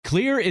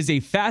Clear is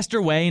a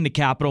faster way into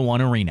Capital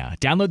One Arena.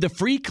 Download the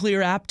free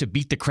Clear app to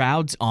beat the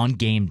crowds on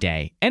game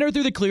day. Enter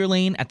through the Clear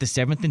lane at the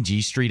 7th and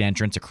G Street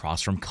entrance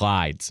across from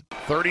Clyde's.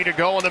 30 to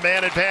go in the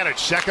man advantage.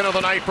 Second of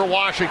the night for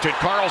Washington.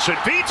 Carlson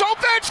feeds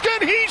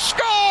Ovechkin. He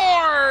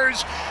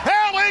scores!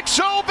 Alex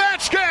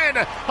Ovechkin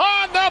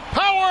on the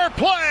power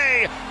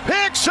play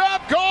picks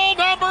up goal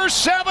number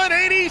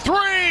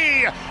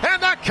 783.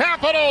 And the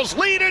Capitals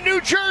lead in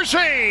New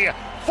Jersey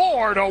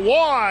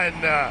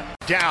 4-1.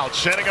 Down,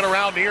 sending it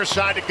around near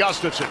side to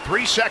Gustafsson.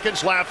 3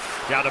 seconds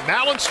left. Down to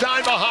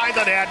Malenstein behind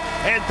the net,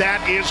 and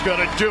that is going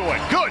to do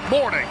it. Good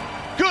morning,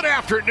 good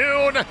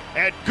afternoon,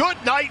 and good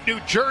night, New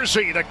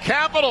Jersey. The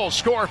Capitals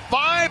score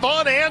 5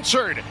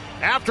 unanswered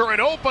after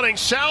an opening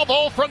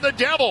salvo from the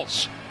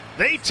Devils.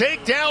 They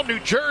take down New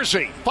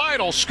Jersey.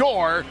 Final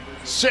score,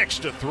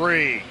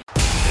 6-3.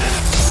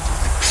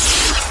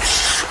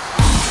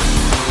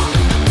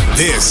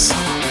 This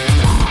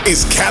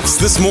is Caps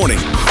This Morning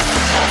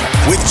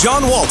with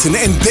John Walton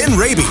and Ben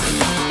Raby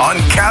on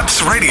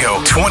Caps Radio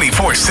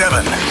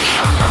 24/7.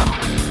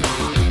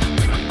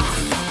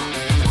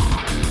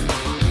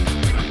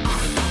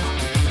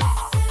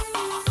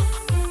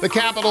 The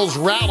Capitals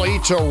rally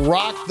to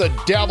rock the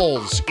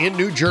Devils in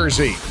New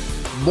Jersey.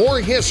 More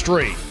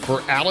history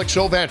for Alex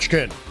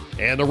Ovechkin.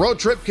 And the road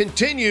trip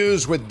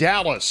continues with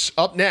Dallas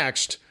up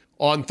next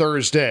on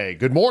Thursday.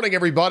 Good morning,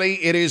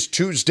 everybody. It is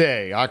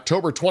Tuesday,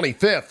 October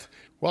 25th.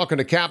 Welcome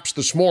to Caps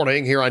This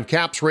Morning here on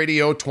Caps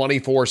Radio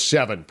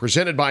 24/7.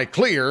 Presented by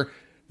Clear,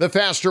 the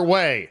faster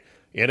way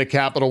into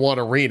Capital One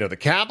Arena. The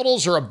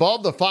Capitals are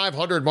above the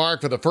 500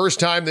 mark for the first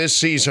time this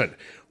season,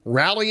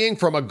 rallying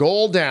from a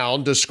goal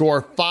down to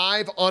score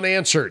 5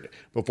 unanswered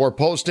before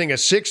posting a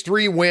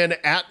 6-3 win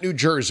at New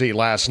Jersey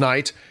last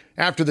night.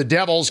 After the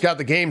Devils got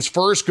the game's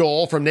first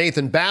goal from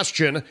Nathan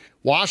Bastian,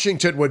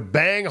 Washington would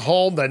bang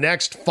home the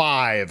next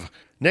 5.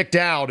 Nick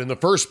Dowd in the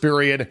first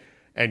period,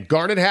 and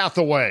Garnet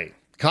Hathaway,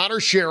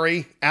 Connor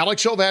Sherry,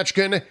 Alex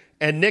Ovechkin,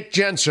 and Nick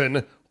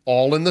Jensen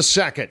all in the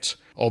second.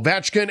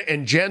 Ovechkin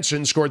and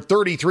Jensen scored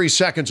 33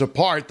 seconds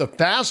apart, the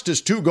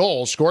fastest 2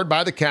 goals scored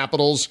by the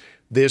Capitals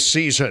this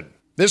season.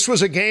 This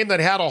was a game that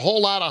had a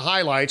whole lot of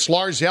highlights.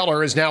 Lars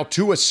Eller is now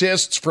 2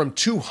 assists from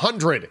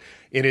 200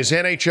 in his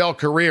NHL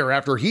career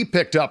after he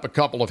picked up a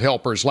couple of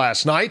helpers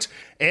last night.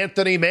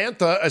 Anthony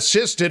Mantha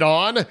assisted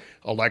on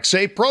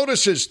Alexei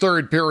Protas's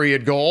third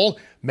period goal,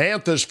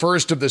 Mantha's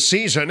first of the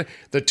season.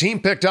 The team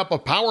picked up a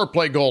power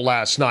play goal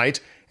last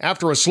night.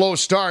 After a slow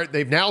start,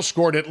 they've now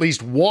scored at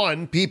least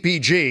 1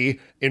 PPG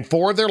in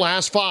 4 of their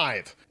last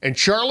 5. And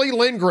Charlie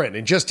Lindgren,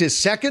 in just his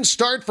second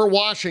start for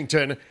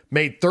Washington,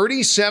 made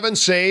 37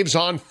 saves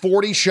on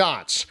 40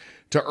 shots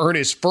to earn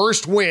his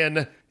first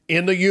win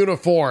in the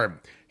uniform.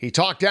 He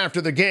talked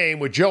after the game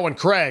with Joe and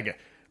Craig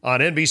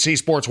on NBC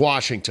Sports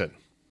Washington.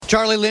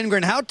 Charlie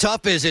Lindgren, how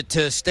tough is it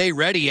to stay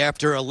ready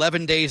after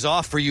 11 days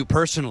off for you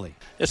personally?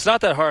 It's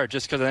not that hard,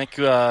 just because I think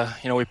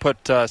we put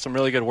some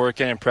really good work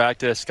in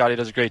practice. Scotty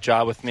does a great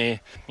job with me.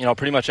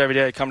 Pretty much every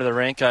day I come to the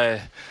rink,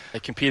 I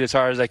compete as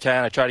hard as I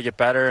can. I try to get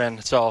better,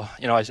 and so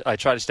I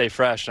try to stay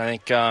fresh. And I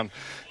think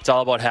it's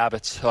all about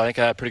habits. So I think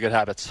I have pretty good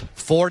habits.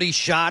 40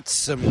 shots,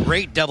 some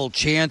great double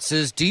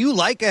chances. Do you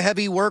like a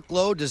heavy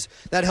workload? Does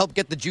that help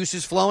get the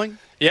juices flowing?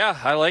 Yeah,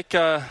 I like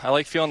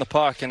feeling the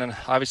puck, and then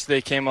obviously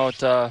they came out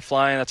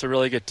flying. That's a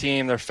really good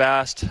team. They're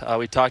fast.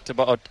 We talked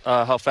about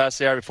how fast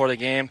they are before the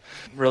game.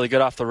 Really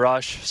good off the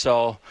rush.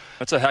 So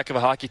it's a heck of a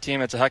hockey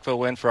team. It's a heck of a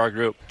win for our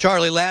group.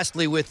 Charlie,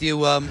 lastly with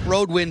you,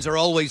 road wins are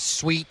always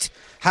sweet.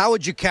 How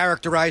would you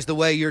characterize the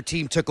way your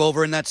team took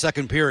over in that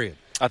second period?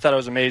 I thought it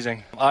was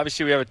amazing.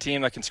 Obviously, we have a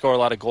team that can score a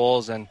lot of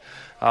goals, and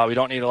we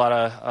don't need a lot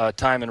of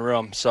time and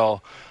room. So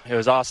it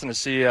was awesome to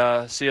see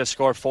us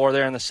score 4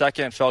 there in the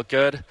second. It felt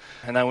good.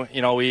 And then,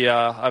 we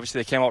obviously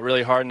they came out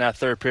really hard in that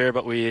third period,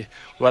 but we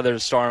weathered the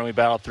storm and we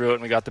battled through it,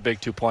 and we got the big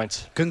 2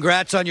 points.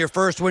 Congrats on your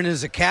first win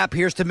as a Cap.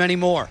 Here's to many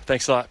more.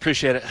 Thanks a lot.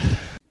 Appreciate it.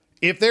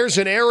 If there's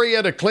an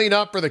area to clean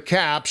up for the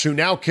Caps, who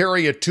now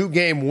carry a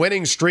 2-game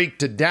winning streak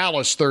to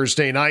Dallas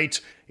Thursday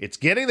night, it's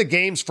getting the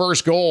game's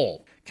first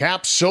goal.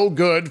 Caps so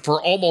good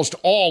for almost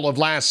all of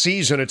last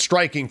season at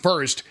striking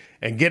first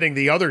and getting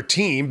the other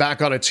team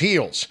back on its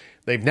heels.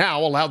 They've now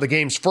allowed the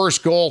game's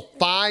first goal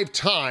 5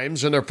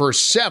 times in their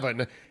first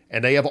 7,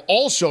 and they have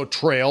also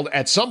trailed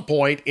at some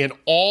point in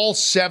all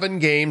 7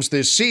 games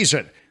this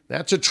season.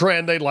 That's a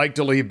trend they'd like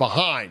to leave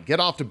behind. Get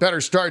off to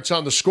better starts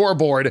on the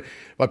scoreboard.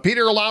 But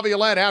Peter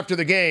Laviolette, after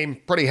the game,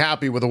 pretty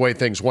happy with the way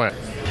things went.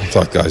 I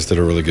thought guys did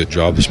a really good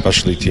job. The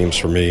specialty teams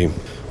for me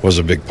was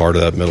a big part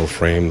of that middle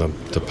frame.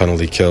 The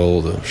penalty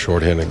kill, the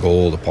shorthanded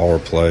goal, the power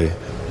play.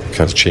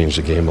 Kind of changed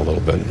the game a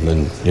little bit. And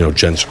then,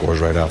 Jen scores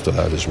right after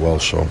that as well.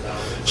 So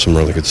some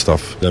really good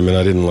stuff. I mean,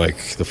 I didn't like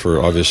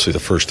obviously the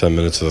first 10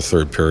 minutes of the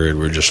third period.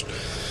 We were just,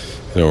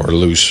 we're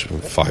loose,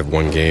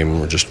 5-1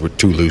 game. We're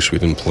too loose. We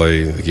didn't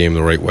play the game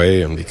the right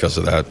way. And because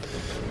of that,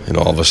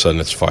 all of a sudden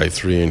it's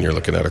 5-3 and you're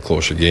looking at a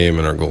closer game,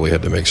 and our goalie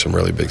had to make some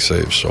really big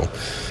saves. So,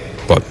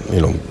 but,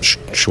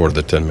 short of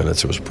the 10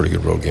 minutes, it was a pretty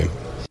good road game.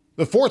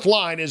 The fourth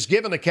line has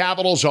given the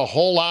Capitals a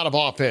whole lot of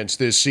offense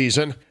this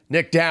season.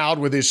 Nick Dowd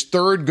with his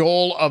third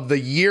goal of the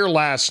year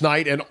last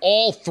night, and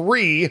all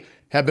three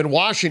have been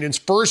Washington's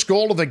first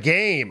goal of the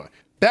game.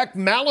 Beck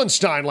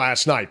Malenstein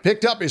last night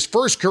picked up his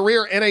first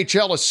career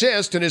NHL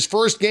assist in his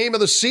first game of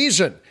the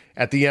season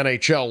at the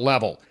NHL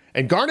level.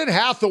 And Garnet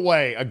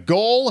Hathaway, a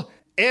goal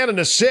and an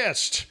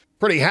assist.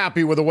 Pretty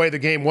happy with the way the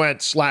game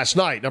went last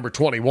night, number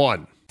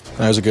 21. It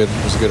was a good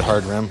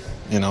hard rim.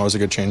 It was a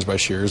good change by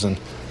Shears, and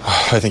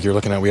I think you're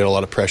looking at we had a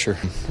lot of pressure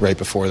right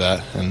before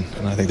that, and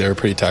I think they were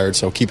pretty tired.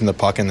 So keeping the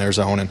puck in their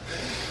zone and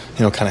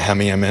kind of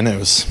hemming him in, it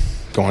was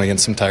going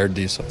against some tired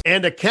D's.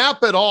 And to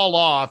cap it all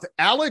off,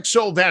 Alex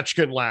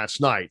Ovechkin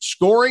last night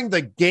scoring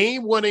the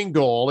game-winning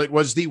goal. It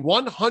was the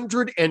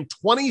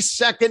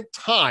 122nd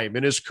time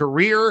in his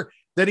career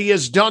that he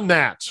has done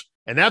that,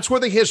 and that's where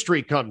the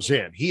history comes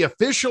in. He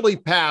officially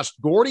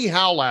passed Gordie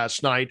Howe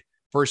last night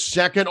for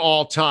second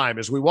all-time.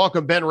 As we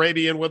welcome Ben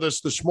Raby in with us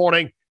this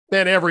morning,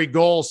 Ben, every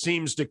goal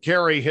seems to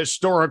carry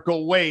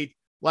historical weight.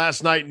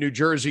 Last night in New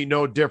Jersey,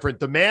 no different.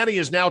 The man he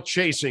is now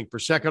chasing for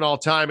second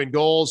all-time in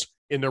goals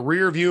in the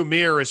rearview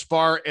mirror as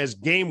far as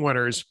game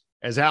winners,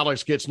 as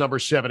Alex gets number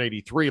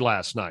 783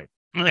 last night.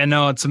 I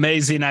know, it's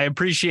amazing. I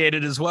appreciate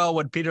it as well,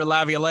 what Peter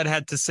Laviolette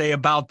had to say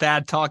about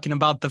that, talking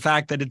about the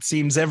fact that it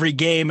seems every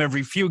game,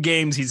 every few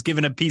games, he's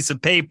given a piece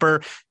of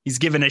paper, he's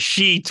given a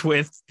sheet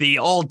with the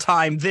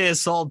all-time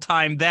this,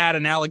 all-time that,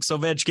 and Alex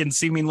Ovechkin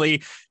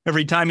seemingly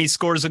every time he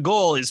scores a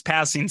goal is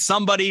passing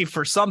somebody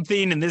for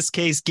something, in this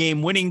case,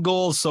 game-winning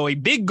goals. So a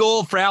big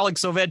goal for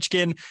Alex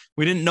Ovechkin.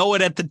 We didn't know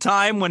it at the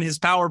time when his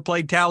power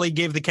play tally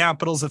gave the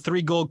Capitals a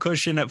 3-goal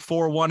cushion at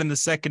 4-1 in the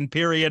second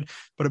period,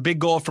 but a big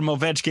goal from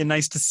Ovechkin.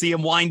 Nice to see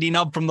him winding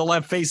up from the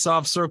left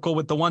face-off circle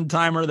with the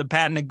one-timer, the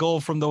patented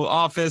goal from the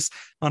office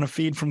on a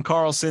feed from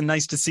Carlson.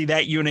 Nice to see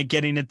that unit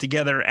getting it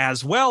together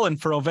as well. And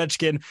for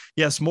Ovechkin,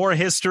 yes, more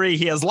history.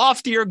 He has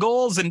loftier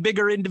goals and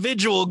bigger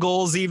individual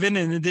goals even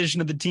in addition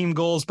to the team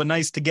goals, but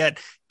nice to get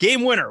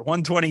game winner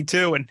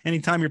 122. And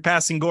anytime you're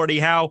passing Gordie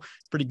Howe,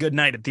 it's a pretty good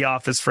night at the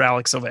office for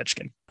Alex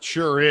Ovechkin.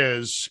 Sure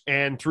is.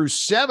 And through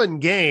 7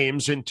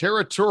 games in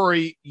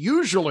territory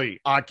usually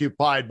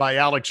occupied by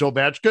Alex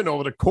Ovechkin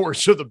over the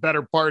course of the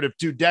better part of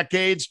 2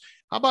 decades,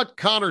 how about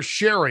Connor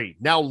Sherry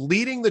now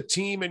leading the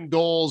team in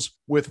goals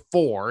with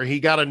 4? He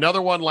got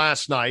another one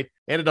last night,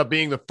 ended up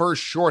being the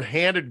first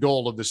shorthanded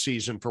goal of the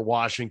season for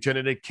Washington,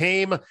 and it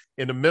came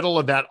in the middle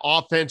of that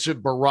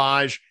offensive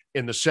barrage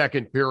in the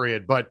second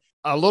period. But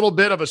a little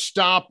bit of a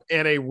stop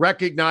and a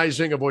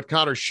recognizing of what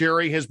Connor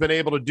Sherry has been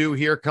able to do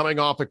here, coming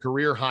off a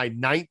career-high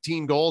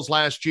 19 goals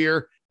last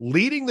year,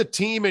 leading the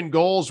team in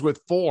goals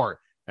with 4.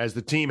 As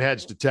the team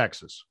heads to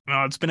Texas.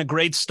 Oh, it's been a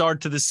great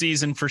start to the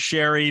season for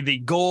Sherry. The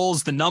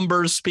goals, the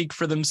numbers speak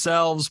for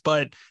themselves,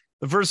 but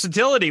the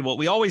versatility, what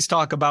we always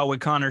talk about with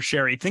Connor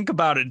Sherry. Think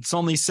about it. It's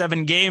only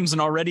 7 games, and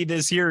already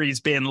this year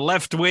he's been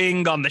left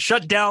wing on the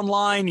shutdown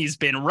line. He's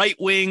been right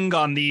wing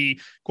on the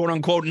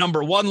quote-unquote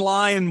number 1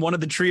 line, one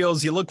of the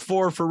trios you look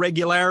for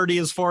regularity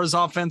as far as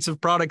offensive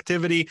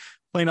productivity.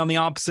 Playing on the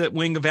opposite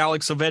wing of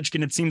Alex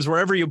Ovechkin, it seems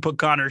wherever you put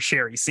Connor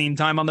Sherry, seeing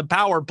time on the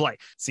power play,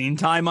 seeing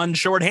time on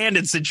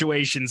shorthanded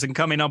situations, and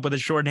coming up with a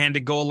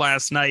shorthanded goal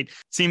last night.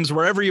 Seems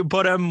wherever you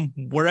put him,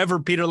 wherever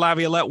Peter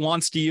Laviolette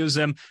wants to use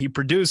him, he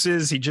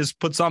produces. He just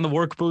puts on the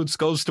work boots,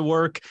 goes to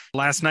work.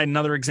 Last night,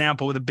 another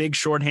example with a big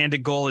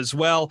shorthanded goal as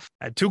well.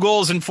 2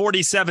 goals in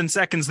 47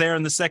 seconds there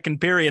in the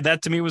second period.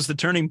 That to me was the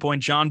turning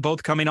point, John,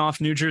 both coming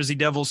off New Jersey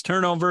Devils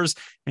turnovers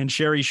and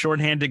Sherry's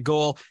shorthanded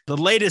goal. The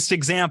latest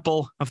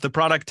example of the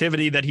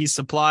productivity that he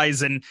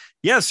supplies. And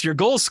yes, your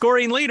goal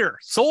scoring leader,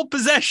 sole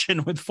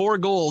possession with 4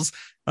 goals,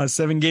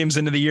 7 games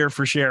into the year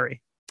for Sherry.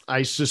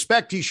 I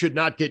suspect he should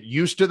not get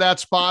used to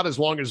that spot as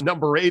long as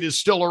number 8 is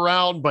still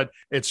around, but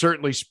it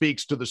certainly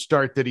speaks to the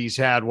start that he's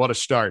had. What a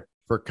start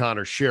for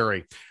Connor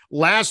Sherry.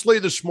 Lastly,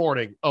 this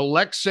morning,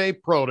 Alexei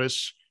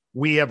Protas.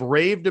 We have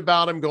raved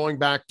about him going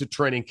back to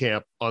training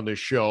camp on this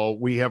show.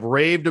 We have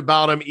raved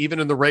about him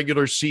even in the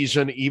regular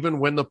season, even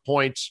when the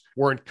points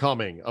weren't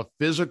coming. A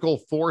physical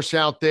force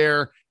out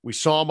there. We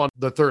saw him on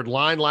the third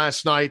line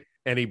last night,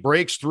 and he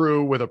breaks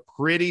through with a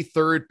pretty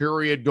third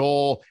period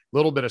goal, a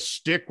little bit of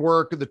stick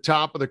work at the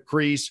top of the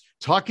crease,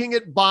 tucking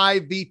it by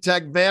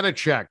Vitek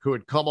Vanacek, who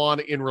had come on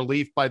in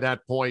relief by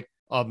that point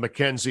of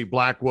Mackenzie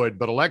Blackwood.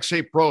 But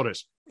Alexei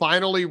Protas,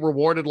 finally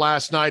rewarded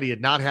last night. He had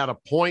not had a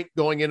point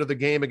going into the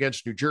game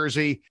against New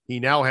Jersey. He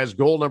now has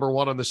goal number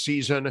 1 on the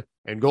season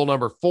and goal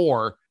number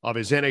 4 of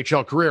his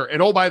NHL career.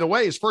 And oh, by the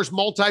way, his first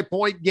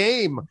multi-point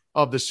game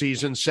of the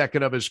season,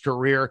 second of his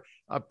career.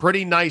 A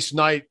pretty nice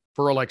night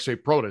for Alexei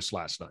Protas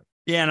last night.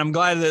 Yeah, and I'm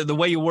glad that the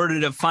way you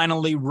worded it,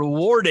 finally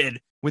rewarded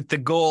with the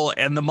goal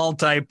and the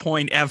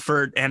multi-point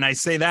effort. And I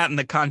say that in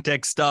the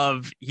context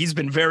of he's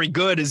been very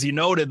good, as you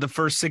noted, the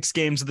first 6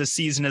 games of the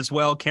season as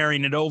well,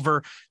 carrying it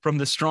over from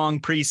the strong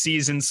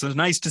preseason. So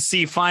nice to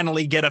see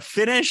finally get a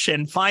finish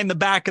and find the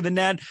back of the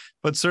net.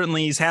 But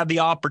certainly he's had the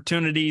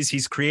opportunities.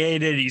 He's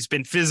created. He's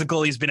been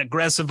physical. He's been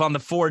aggressive on the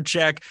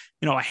forecheck.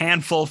 A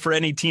handful for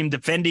any team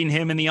defending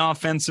him in the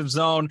offensive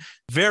zone.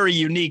 Very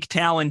unique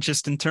talent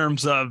just in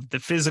terms of the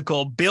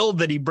physical build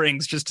that he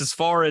brings, just as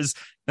far as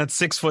that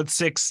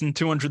 6'6" and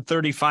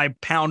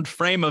 235-pound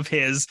frame of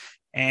his.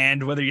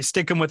 And whether you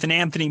stick him with an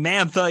Anthony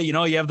Mantha,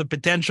 you have the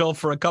potential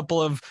for a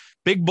couple of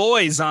big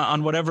boys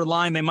on whatever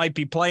line they might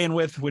be playing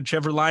with,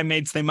 whichever line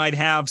mates they might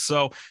have.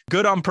 So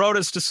good on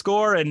Protas to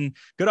score, and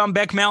good on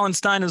Beck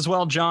Malenstein as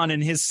well, John.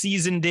 In his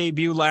season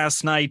debut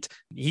last night,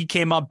 he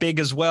came up big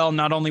as well,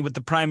 not only with the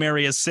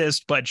primary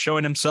assist, but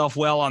showing himself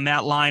well on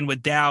that line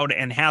with Dowd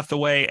and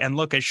Hathaway. And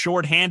look, as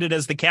shorthanded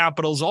as the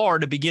Capitals are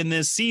to begin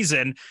this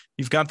season,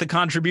 you've got the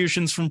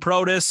contributions from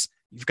Protas.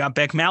 You've got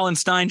Beck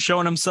Malenstein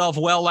showing himself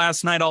well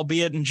last night,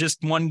 albeit in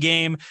just one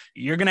game.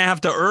 You're going to have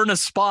to earn a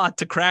spot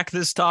to crack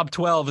this top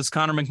 12, as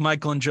Connor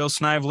McMichael and Joe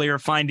Snively are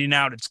finding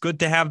out. It's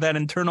good to have that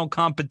internal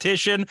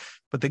competition,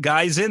 but the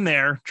guys in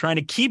there trying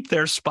to keep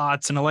their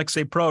spots, and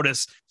Alexei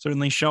Protas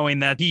certainly showing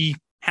that he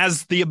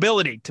has the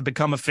ability to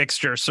become a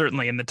fixture,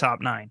 certainly in the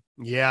top 9.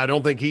 Yeah, I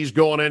don't think he's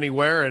going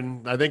anywhere,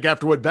 and I think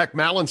after what Beck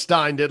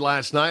Malenstein did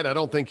last night, I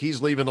don't think he's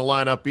leaving the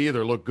lineup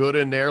either. Looked good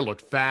in there,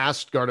 looked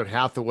fast. Garnet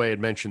Hathaway had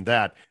mentioned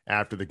that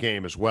after the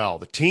game as well.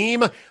 The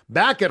team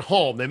back at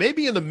home. They may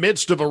be in the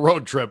midst of a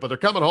road trip, but they're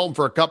coming home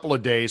for a couple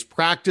of days.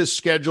 Practice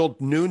scheduled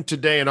noon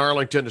today in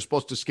Arlington. They're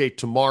supposed to skate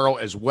tomorrow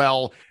as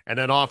well, and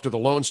then off to the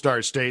Lone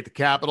Star State, the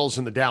Capitals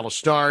and the Dallas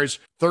Stars.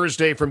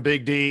 Thursday from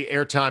Big D,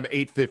 airtime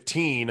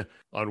 8:15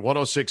 on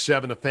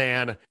 106.7 The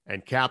Fan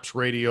and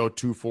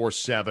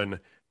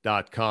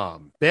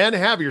CapsRadio247.com. Ben,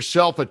 have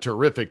yourself a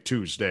terrific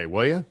Tuesday,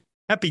 will you?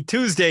 Happy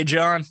Tuesday,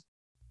 John.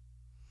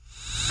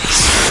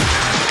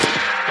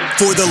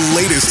 For the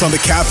latest on the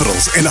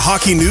Capitals and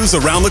hockey news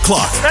around the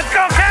clock. Let's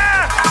go,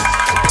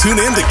 Caps! Tune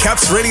in to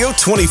Caps Radio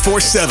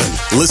 24/7.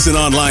 Listen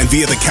online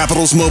via the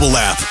Capitals mobile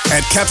app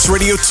at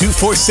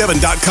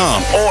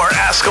CapsRadio247.com. Or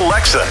ask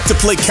Alexa to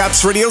play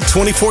Caps Radio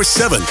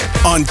 24/7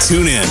 on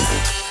TuneIn.